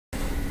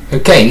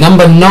Okay,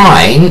 number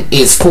 9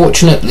 is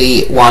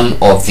fortunately one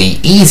of the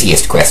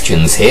easiest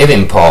questions here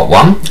in part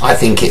 1. I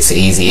think it's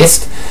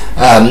easiest.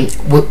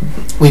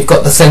 We've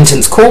got the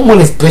sentence, Cornwall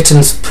is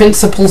Britain's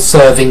principal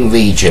serving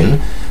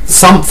region,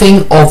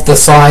 something of the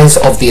size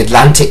of the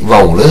Atlantic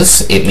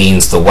rollers, it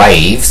means the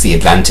waves, the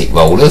Atlantic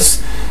rollers,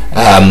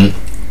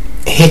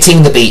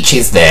 hitting the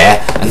beaches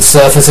there, and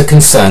surfers are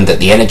concerned that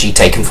the energy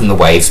taken from the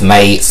waves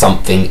may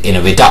something in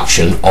a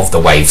reduction of the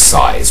wave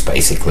size,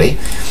 basically.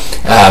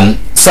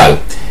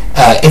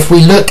 If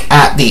we look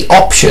at the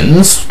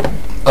options,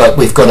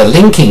 we've got a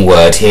linking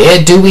word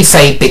here. Do we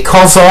say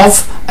because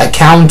of,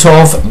 account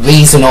of,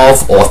 reason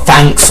of, or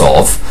thanks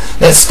of?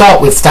 Let's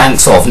start with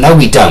thanks of. No,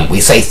 we don't.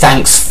 We say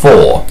thanks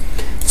for.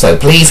 So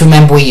please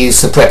remember we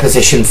use the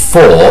preposition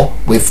for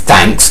with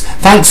thanks.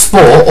 Thanks for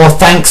or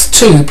thanks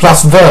to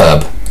plus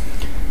verb.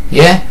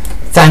 Yeah?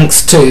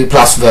 Thanks to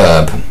plus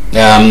verb.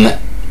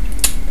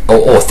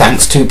 Or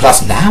thanks to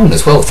plus noun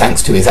as well.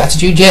 Thanks to is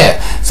attitude,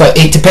 yeah. So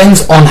it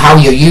depends on how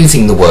you're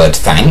using the word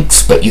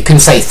thanks, but you can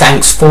say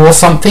thanks for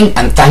something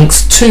and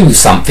thanks to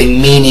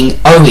something, meaning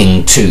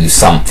owing to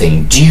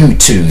something, due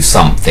to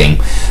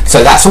something.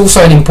 So that's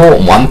also an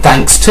important one,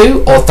 thanks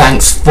to or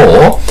thanks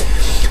for.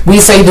 We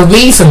say the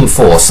reason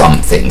for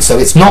something, so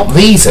it's not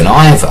reason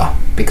either,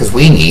 because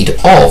we need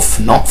of,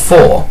 not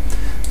for.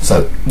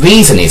 So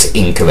reason is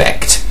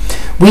incorrect.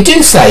 We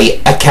do say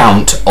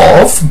account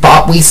of,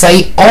 but we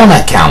say on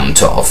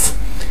account of.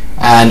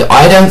 And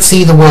I don't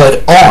see the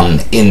word on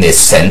in this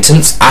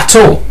sentence at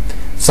all.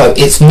 So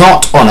it's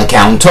not on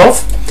account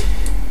of.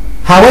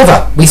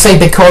 However, we say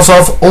because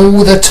of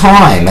all the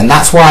time, and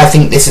that's why I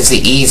think this is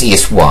the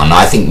easiest one.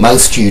 I think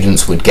most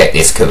students would get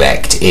this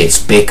correct.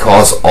 It's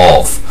because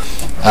of.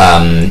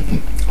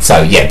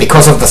 So yeah,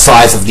 because of the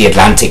size of the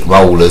Atlantic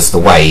rollers, the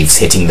waves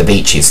hitting the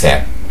beaches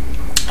there.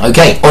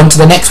 Okay, on to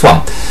the next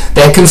one.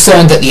 They're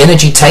concerned that the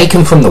energy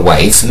taken from the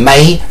waves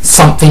may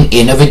something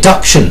in a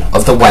reduction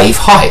of the wave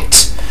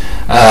height.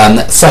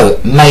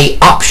 So may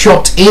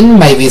upshot in,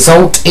 may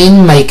result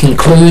in, may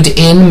conclude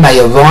in,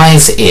 may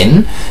arise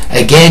in.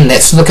 Again,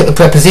 let's look at the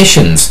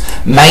prepositions.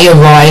 May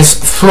arise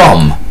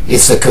from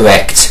is the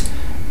correct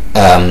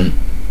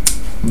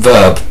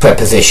verb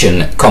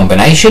preposition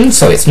combination.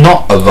 So it's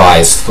not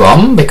arise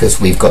from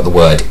because we've got the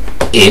word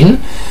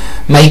in.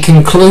 May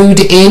conclude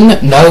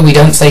in, no, we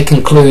don't say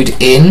conclude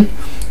in,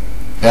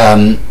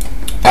 and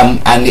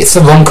it's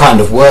the wrong kind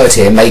of word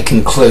here, may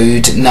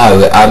conclude,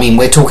 no, I mean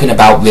we're talking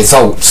about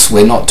results,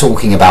 we're not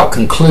talking about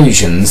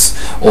conclusions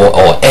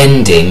or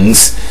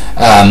endings.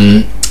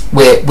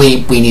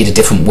 We need a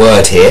different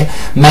word here.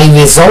 May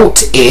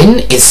result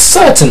in is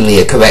certainly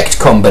a correct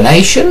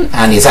combination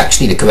and is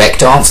actually the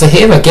correct answer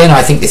here. Again,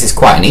 I think this is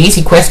quite an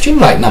easy question,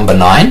 like number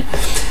 9.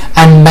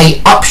 And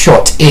may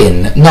upshot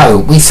in, no,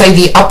 we say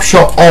the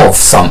upshot of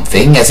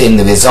something, as in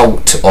the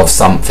result of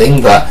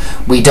something, but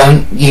we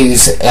don't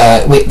use,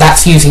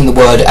 that's using the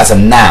word as a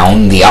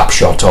noun, the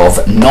upshot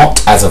of,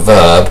 not as a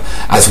verb,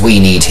 as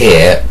we need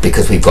here,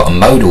 because we've got a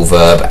modal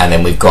verb, and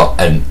then we've got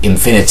an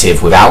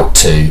infinitive without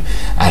to,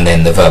 and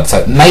then the verb.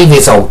 So may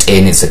result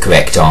in is the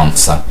correct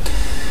answer.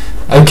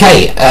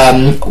 Okay,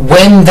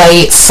 when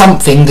they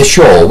something the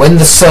shore, when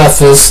the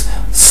surfers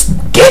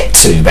get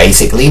to,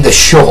 basically, the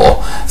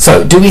shore.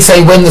 So do we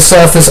say when the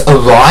surfers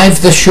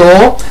arrive the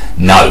shore?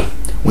 No.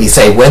 We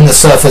say when the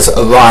surfers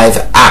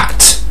arrive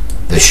at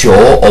the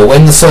shore, or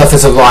when the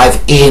surfers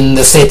arrive in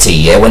the city.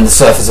 Yeah, when the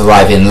surfers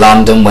arrive in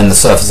London, when the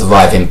surfers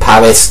arrive in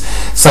Paris.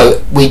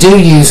 So we do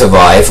use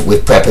arrive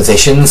with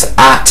prepositions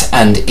at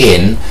and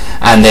in,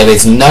 and there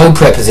is no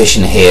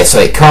preposition here, so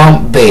it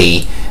can't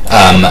be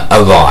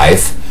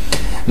arrive.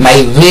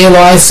 May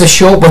realise the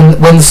shore, when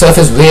the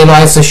surfers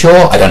realise the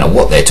shore. I don't know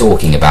what they're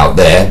talking about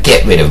there.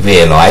 Get rid of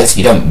realise.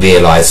 You don't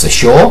realise the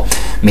shore,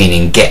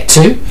 meaning get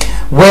to.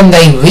 When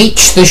they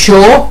reach the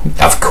shore,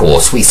 of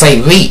course, we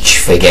say reach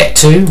for get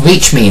to.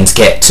 Reach means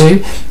get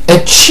to.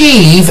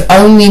 Achieve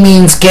only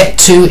means get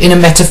to in a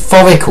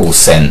metaphorical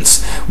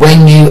sense,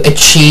 when you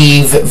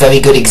achieve very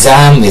good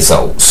exam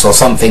results or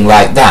something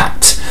like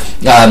that.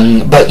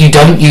 But you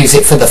don't use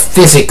it for the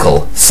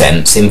physical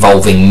sense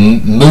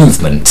involving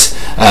movement.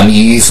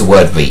 You use the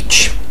word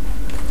reach.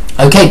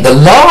 Okay, the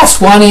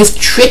last one is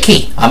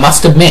tricky, I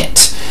must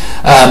admit.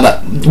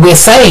 We're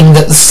saying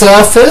that the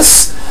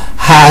surfers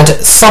had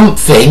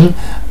something,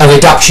 a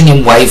reduction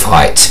in wave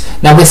height.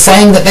 Now we're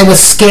saying that they were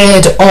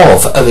scared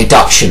of a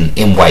reduction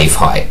in wave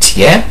height,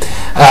 yeah?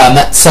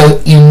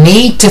 So you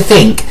need to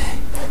think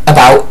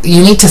about,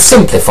 you need to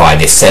simplify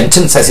this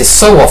sentence, as is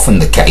so often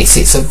the case.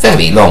 It's a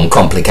very long,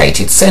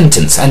 complicated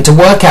sentence, and to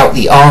work out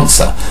the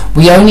answer,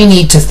 we only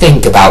need to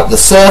think about the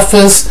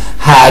surfers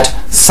had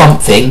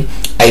something,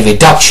 a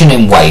reduction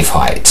in wave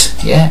height,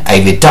 yeah?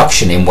 A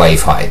reduction in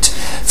wave height.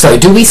 So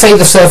do we say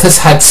the surfers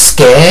had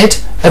scared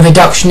a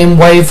reduction in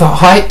wave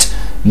height?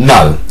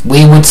 No,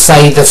 we would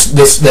say the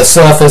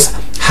surfers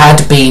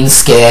had been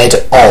scared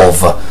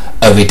of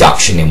a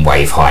reduction in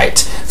wave height.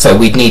 So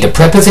we'd need a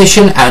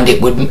preposition, and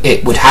it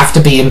would have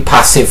to be in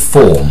passive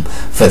form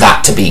for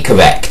that to be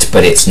correct,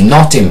 but it's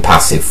not in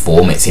passive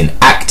form, it's in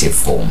active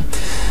form.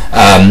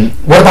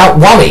 What about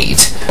worried?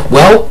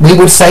 Well, we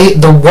would say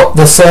the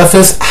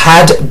surfers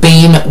had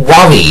been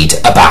worried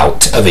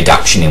about a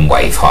reduction in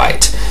wave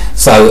height.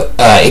 So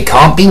it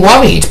can't be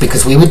worried,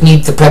 because we would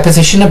need the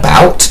preposition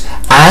about,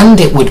 and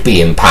it would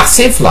be in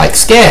passive, like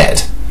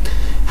scared.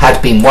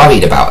 Had been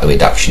worried about a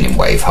reduction in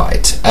wave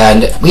height.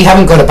 And we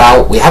haven't got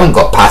about, we haven't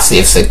got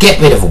passive, so get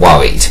rid of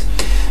worried.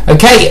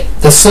 Okay,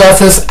 the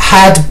surfers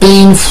had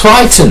been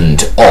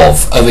frightened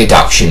of a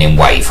reduction in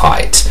wave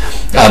height.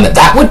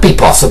 That would be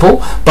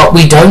possible, but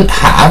we don't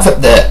have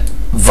the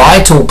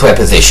vital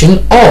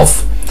preposition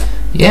of.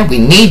 Yeah, we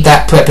need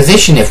that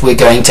preposition if we're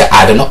going to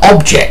add an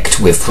object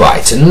with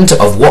frightened,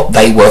 of what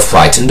they were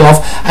frightened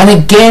of, and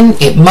again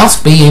it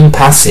must be in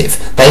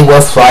passive. They were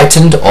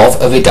frightened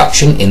of a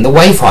reduction in the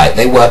wave height.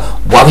 They were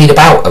worried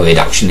about a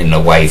reduction in the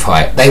wave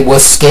height. They were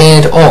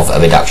scared of a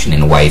reduction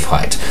in the wave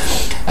height.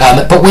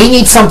 But we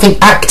need something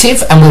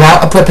active and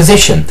without a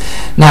preposition.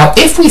 Now,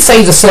 if we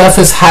say the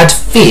surfers had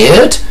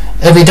feared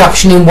a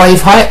reduction in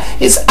wave height,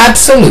 it's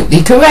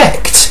absolutely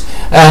correct.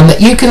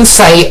 You can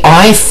say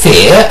I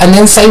fear and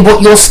then say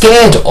what you're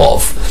scared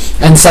of,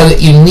 and so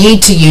you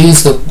need to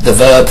use the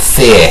verb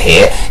fear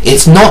here.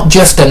 It's not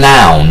just a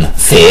noun,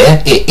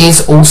 fear, it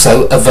is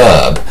also a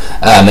verb.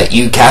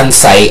 You can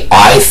say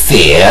I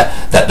fear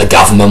that the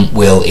government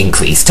will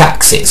increase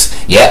taxes.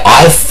 Yeah,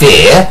 I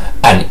fear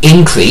an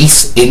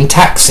increase in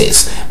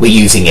taxes. We're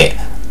using it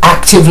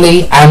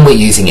actively and we're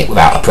using it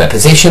without a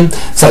preposition,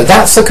 so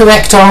that's the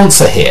correct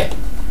answer here.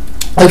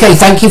 Okay,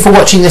 thank you for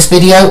watching this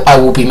video. I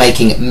will be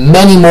making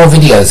many more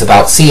videos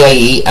about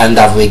CAE and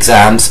other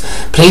exams.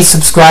 Please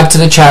subscribe to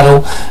the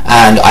channel,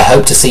 and I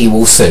hope to see you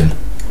all soon.